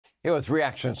Here with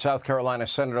reaction, South Carolina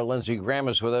Senator Lindsey Graham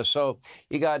is with us. So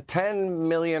you got 10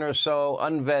 million or so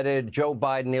unvetted Joe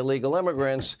Biden illegal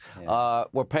immigrants.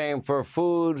 We're paying for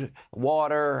food,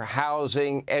 water,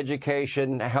 housing,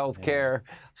 education, health care.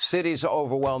 Cities are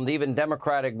overwhelmed. Even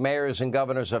Democratic mayors and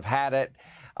governors have had it.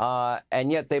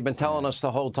 And yet they've been telling us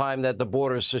the whole time that the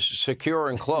border is secure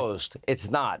and closed. It's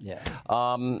not.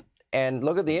 And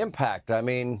look at the impact. I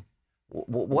mean,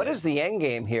 what is the end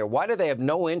game here? Why do they have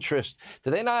no interest?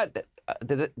 Do they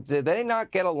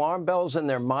not get alarm bells in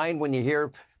their mind when you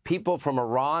hear people from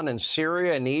Iran and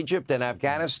Syria and Egypt and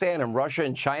Afghanistan and Russia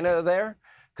and China are there?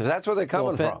 Because that's where they're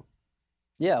coming from.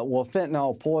 Yeah, well,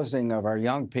 fentanyl poisoning of our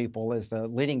young people is the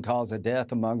leading cause of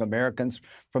death among Americans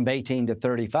from 18 to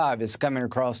 35. It's coming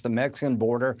across the Mexican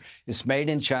border. It's made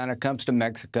in China, comes to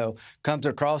Mexico, comes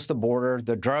across the border.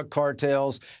 The drug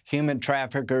cartels, human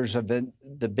traffickers have been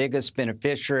the biggest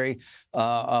beneficiary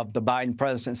of the Biden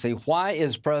presidency. Why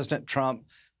is President Trump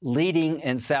leading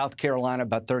in South Carolina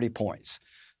by 30 points?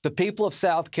 The people of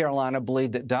South Carolina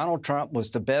believe that Donald Trump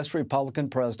was the best Republican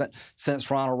president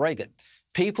since Ronald Reagan.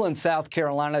 People in South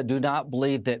Carolina do not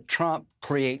believe that Trump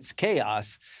creates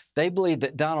chaos. They believe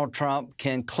that Donald Trump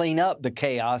can clean up the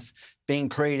chaos being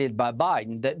created by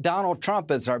Biden, that Donald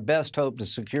Trump is our best hope to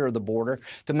secure the border,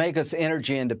 to make us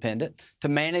energy independent, to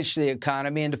manage the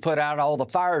economy, and to put out all the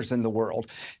fires in the world.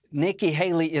 Nikki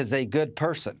Haley is a good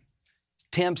person.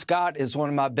 Tim Scott is one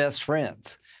of my best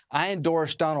friends. I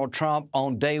endorsed Donald Trump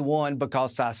on day one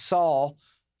because I saw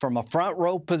from a front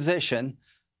row position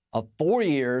of 4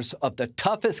 years of the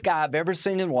toughest guy I've ever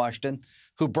seen in Washington,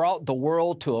 who brought the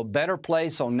world to a better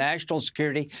place on national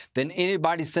security than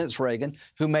anybody since Reagan,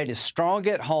 who made us strong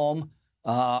at home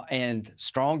and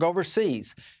strong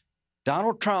overseas.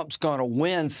 Donald Trump's going to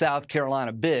win South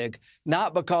Carolina big,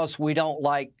 not because we don't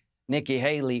like Nikki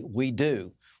Haley. We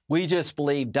do. We just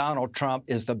believe Donald Trump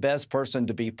is the best person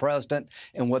to be president,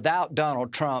 and without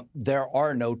Donald Trump, there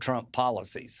are no Trump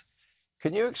policies.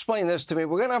 Can you explain this to me?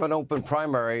 We're going to have an open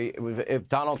primary if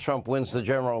Donald Trump wins the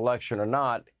general election or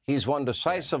not. He's won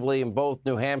decisively in both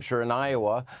New Hampshire and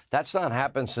Iowa. That's not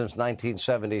happened since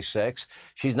 1976.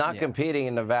 She's not competing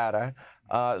in Nevada.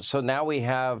 So now we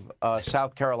have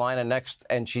South Carolina next,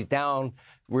 and she's down,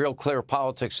 Real Clear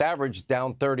Politics average,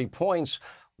 down 30 points.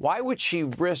 Why would she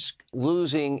risk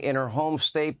losing in her home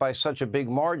state by such a big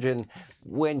margin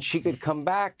when she could come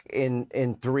back in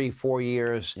 3-4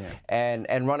 years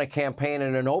and run a campaign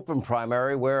in an open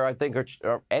primary where I think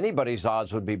anybody's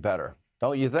odds would be better?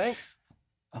 Don't you think?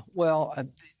 Well,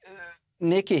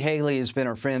 Nikki Haley has been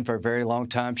her friend for a very long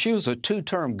time. She was a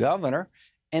two-term governor,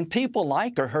 and people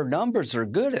like her. Her numbers are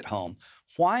good at home.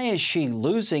 Why is she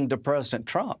losing to President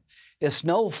Trump? It's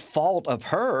no fault of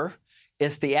her.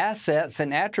 It's the assets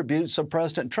and attributes of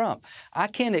President Trump. I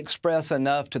can't express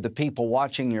enough to the people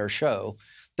watching your show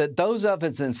that those of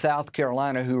us in South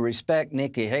Carolina who respect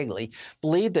Nikki Haley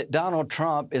believe that Donald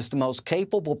Trump is the most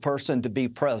capable person to be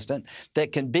president,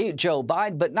 that can beat Joe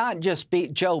Biden, but not just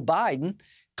beat Joe Biden,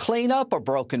 clean up a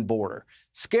broken border,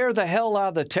 scare the hell out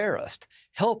of the terrorists,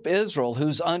 help Israel,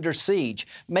 who's under siege,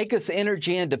 make us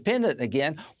energy independent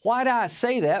again. Why do I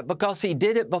say that? Because he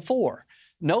did it before.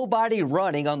 Nobody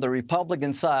running on the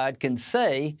Republican side can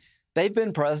say they've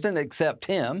been president except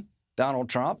him,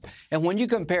 Donald Trump. And when you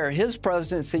compare his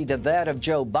presidency to that of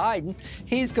Joe Biden,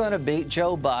 he's going to beat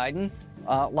Joe Biden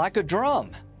like a drum.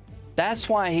 That's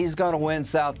why he's going to win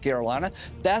South Carolina.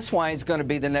 That's why he's going to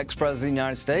be the next president of the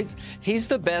United States. He's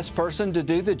the best person to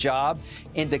do the job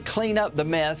and to clean up the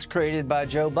mess created by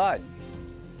Joe Biden.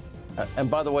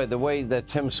 And by the way that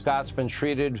Tim Scott's been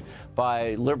treated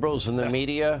by liberals in the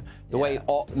media, the way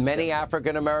many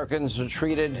African Americans are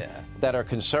treated that are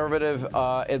conservative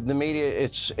in the media,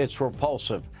 it's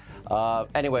repulsive.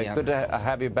 Anyway, good to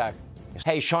have you back.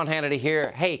 Hey, Sean Hannity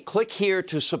here. Hey, click here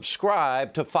to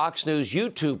subscribe to Fox News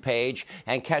YouTube page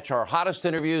and catch our hottest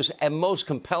interviews and most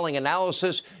compelling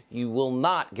analysis. You will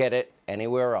not get it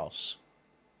anywhere else.